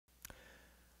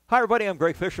Hi everybody, I'm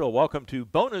Greg Fishel. Welcome to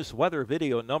bonus weather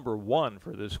video number 1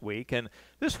 for this week. And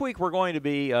this week we're going to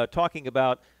be talking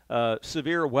about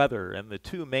severe weather and the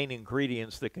two main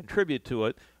ingredients that contribute to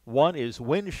it. One is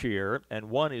wind shear and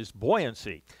one is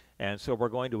buoyancy. And so we're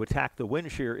going to attack the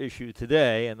wind shear issue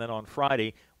today, and then on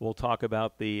Friday we'll talk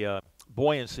about the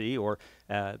buoyancy, or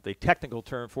the technical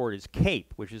term for it is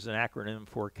CAPE, which is an acronym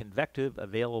for Convective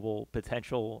Available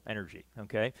Potential Energy.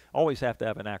 Okay, always have to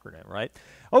have an acronym, right?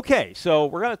 Okay, so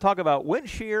we're going to talk about wind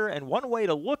shear, and one way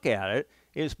to look at it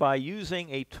is by using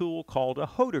a tool called a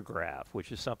hodograph,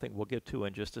 which is something we'll get to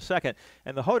in just a second.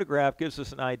 And the hodograph gives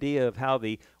us an idea of how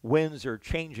the winds are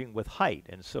changing with height,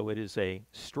 and so it is a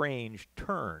strange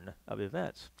turn of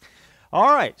events.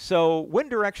 All right, so wind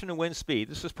direction and wind speed.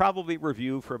 This is probably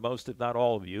review for most, if not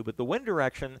all of you, but the wind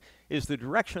direction is the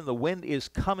direction the wind is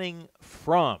coming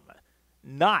from,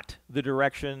 not the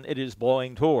direction it is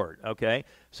blowing toward, okay?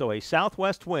 So a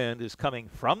southwest wind is coming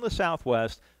from the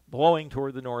southwest, blowing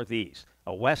toward the northeast.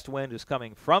 A west wind is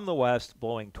coming from the west,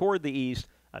 blowing toward the east.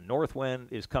 A north wind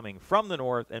is coming from the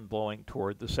north and blowing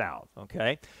toward the south,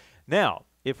 okay? Now,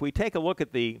 if we take a look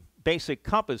at the basic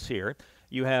compass here,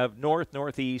 you have north,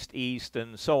 northeast, east,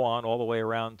 and so on, all the way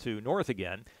around to north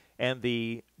again. And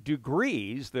the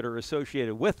degrees that are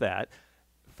associated with that,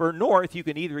 for north, you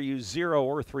can either use 0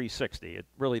 or 360. It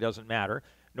really doesn't matter.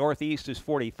 Northeast is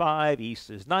 45, east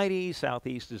is 90,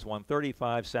 southeast is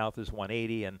 135, south is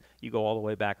 180, and you go all the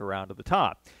way back around to the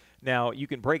top. Now, you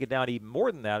can break it down even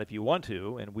more than that if you want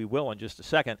to, and we will in just a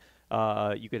second.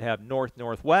 You could have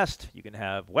north-northwest, you can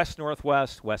have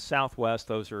west-northwest, west-southwest.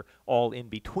 Those are all in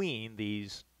between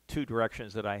these two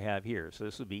directions that I have here. So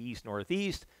this would be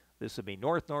east-northeast, this would be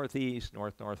north-northeast,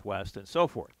 north-northwest, and so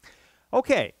forth.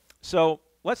 Okay, so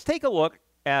let's take a look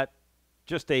at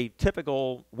just a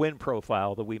typical wind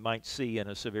profile that we might see in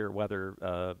a severe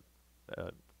weather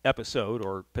episode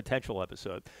or potential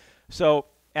episode. So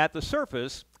at the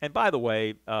surface, and by the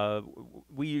way,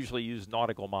 we usually use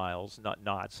nautical miles, not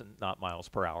knots and not miles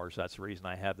per hour, so that's the reason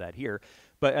I have that here.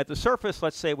 But at the surface,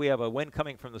 let's say we have a wind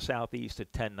coming from the southeast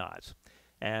at 10 knots.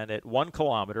 And at 1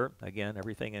 kilometer, again,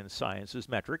 everything in science is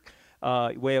metric,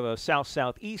 we have a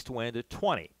south-southeast wind at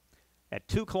 20. At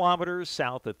 2 kilometers,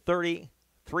 south at 30.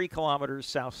 3 kilometers,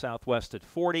 south-southwest at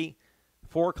 40.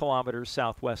 4 kilometers,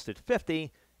 southwest at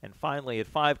 50. And finally, at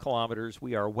 5 kilometers,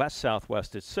 we are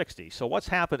west-southwest at 60. So what's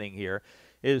happening here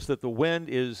is that the wind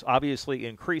is obviously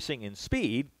increasing in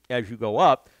speed as you go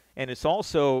up, and it's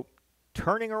also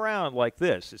turning around like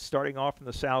this. It's starting off from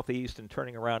the southeast and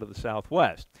turning around to the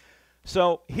southwest.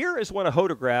 So here is what a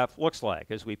hodograph looks like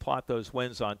as we plot those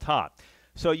winds on top.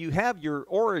 So you have your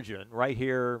origin right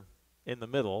here in the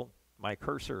middle. My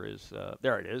cursor is,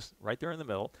 there it is, right there in the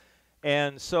middle.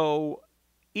 And so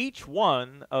each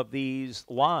one of these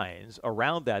lines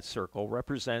around that circle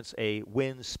represents a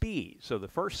wind speed. So the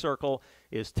first circle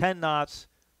is 10 knots,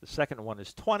 the second one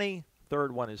is 20,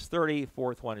 third one is 30,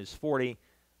 fourth one is 40,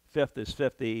 fifth is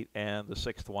 50, and the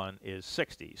sixth one is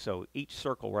 60. So each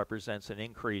circle represents an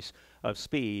increase of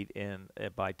speed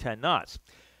by 10 knots.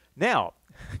 Now,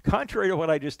 contrary to what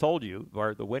I just told you,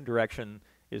 where the wind direction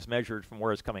is measured from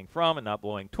where it's coming from and not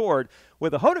blowing toward,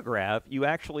 with a hodograph, you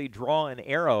actually draw an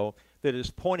arrow that is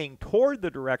pointing toward the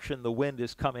direction the wind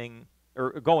is coming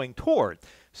or going toward.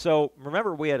 So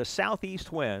remember, we had a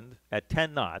southeast wind at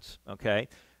 10 knots, okay?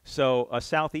 So a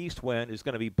southeast wind is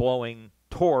going to be blowing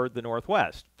toward the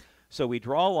northwest. So we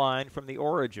draw a line from the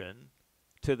origin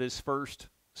to this first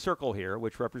circle here,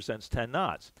 which represents 10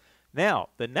 knots. Now,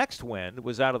 the next wind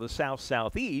was out of the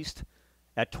south-southeast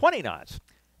at 20 knots.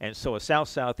 And so a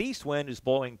south-southeast wind is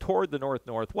blowing toward the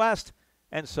north-northwest,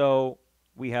 and so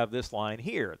we have this line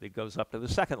here that goes up to the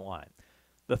second line.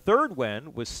 The third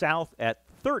wind was south at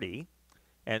 30,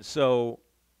 and so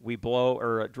we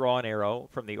draw an arrow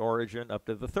from the origin up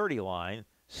to the 30 line,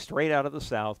 straight out of the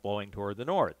south, blowing toward the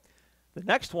north. The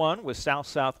next one was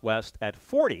south-southwest at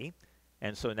 40,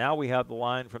 and so now we have the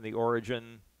line from the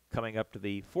origin coming up to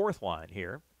the fourth line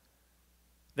here.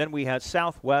 Then we had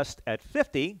southwest at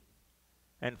 50,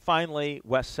 and finally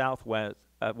west-southwest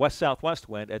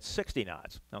wind at 60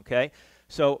 knots, okay?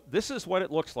 So this is what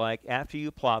it looks like after you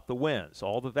plot the winds.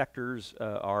 All the vectors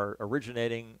are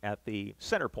originating at the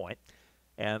center point,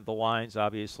 and the lines,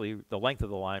 obviously, the length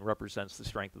of the line represents the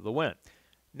strength of the wind.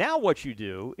 Now what you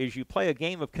do is you play a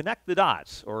game of connect the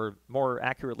dots, or more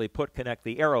accurately put, connect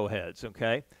the arrowheads,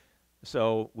 okay?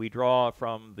 So we draw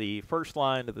from the first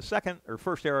line to the second, or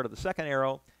first arrow to the second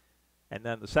arrow, and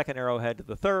then the second arrowhead to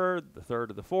the third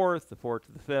to the fourth to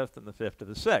the fifth, and the fifth to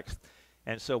the sixth.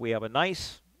 And so we have a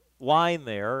nice line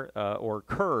there, or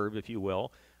curve, if you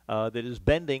will, that is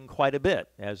bending quite a bit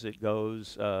as it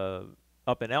goes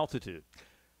up in altitude.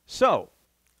 So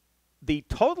the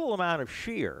total amount of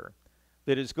shear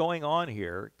that is going on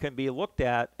here can be looked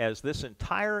at as this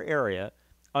entire area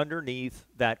underneath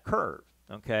that curve,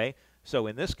 okay? So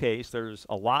in this case, there's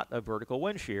a lot of vertical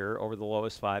wind shear over the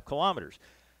lowest 5 kilometers.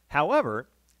 However,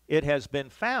 it has been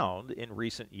found in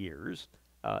recent years,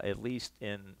 at least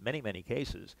in many, many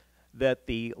cases, that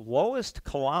the lowest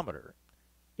kilometer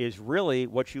is really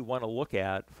what you want to look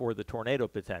at for the tornado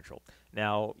potential.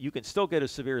 Now, you can still get a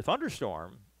severe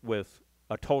thunderstorm with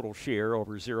a total shear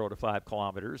over 0 to 5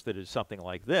 kilometers that is something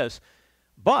like this,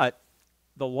 but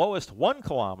the lowest 1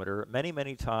 kilometer many,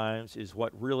 many times is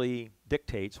what really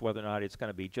dictates whether or not it's going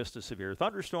to be just a severe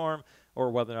thunderstorm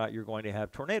or whether or not you're going to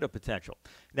have tornado potential.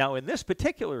 Now, in this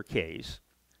particular case,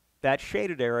 that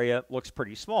shaded area looks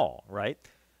pretty small, right?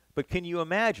 But can you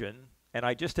imagine, and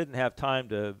I just didn't have time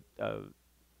to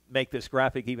make this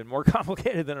graphic even more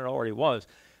complicated than it already was,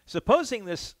 supposing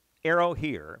this arrow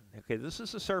here, okay, this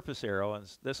is the surface arrow, and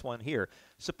this one here.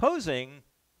 Supposing,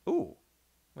 I'm going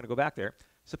to go back there.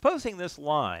 Supposing this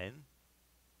line,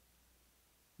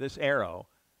 this arrow,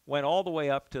 went all the way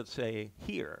up to, say,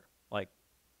 here, like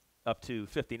up to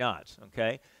 50 knots,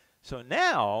 okay? So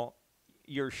now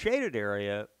your shaded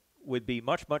area would be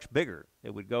much, much bigger.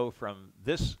 It would go from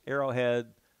this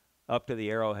arrowhead up to the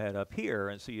arrowhead up here,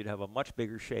 and so you'd have a much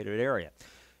bigger shaded area.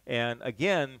 And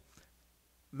again,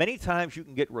 many times you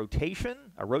can get rotation,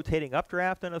 a rotating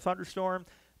updraft in a thunderstorm,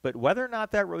 but whether or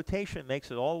not that rotation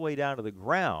makes it all the way down to the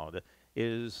ground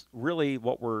is really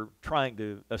what we're trying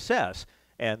to assess.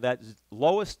 And that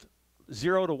lowest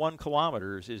 0 to 1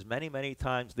 kilometers is many, many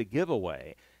times the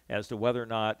giveaway as to whether or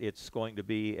not it's going to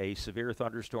be a severe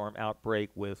thunderstorm outbreak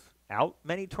without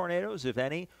many tornadoes, if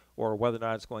any, or whether or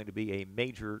not it's going to be a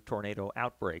major tornado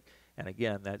outbreak. And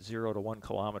again, that 0 to 1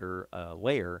 kilometer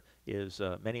layer is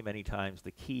many, many times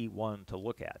the key one to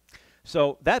look at.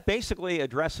 So that basically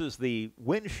addresses the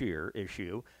wind shear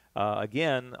issue.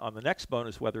 Again, on the next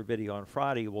bonus weather video on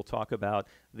Friday, we'll talk about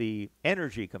the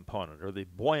energy component or the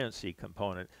buoyancy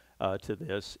component to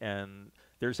this. And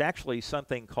there's actually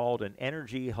something called an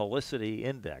energy helicity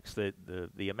index.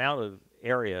 The amount of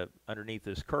area underneath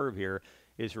this curve here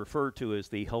is referred to as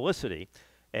the helicity.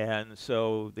 And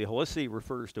so the helicity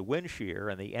refers to wind shear,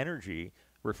 and the energy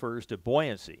refers to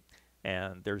buoyancy.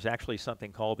 And there's actually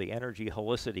something called the energy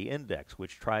helicity index,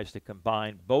 which tries to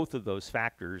combine both of those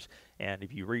factors. And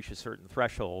if you reach a certain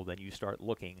threshold, then you start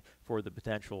looking for the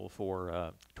potential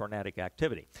for tornadic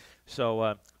activity.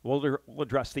 So we'll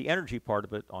address the energy part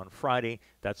of it on Friday.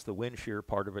 That's the wind shear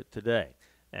part of it today.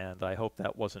 And I hope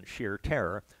that wasn't sheer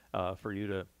terror for you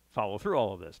to follow through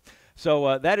all of this.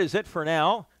 So that is it for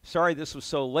now. Sorry this was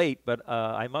so late, but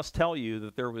I must tell you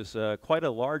that there was quite a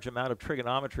large amount of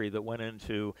trigonometry that went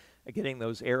into getting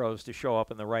those arrows to show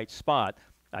up in the right spot.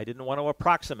 I didn't want to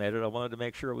approximate it. I wanted to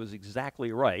make sure it was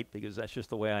exactly right, because that's just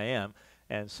the way I am.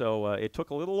 And so it took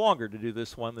a little longer to do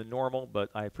this one than normal, but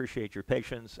I appreciate your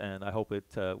patience, and I hope it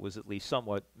was at least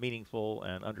somewhat meaningful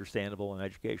and understandable and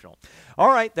educational. All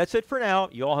right, that's it for now.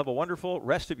 You all have a wonderful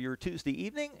rest of your Tuesday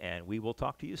evening, and we will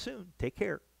talk to you soon. Take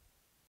care.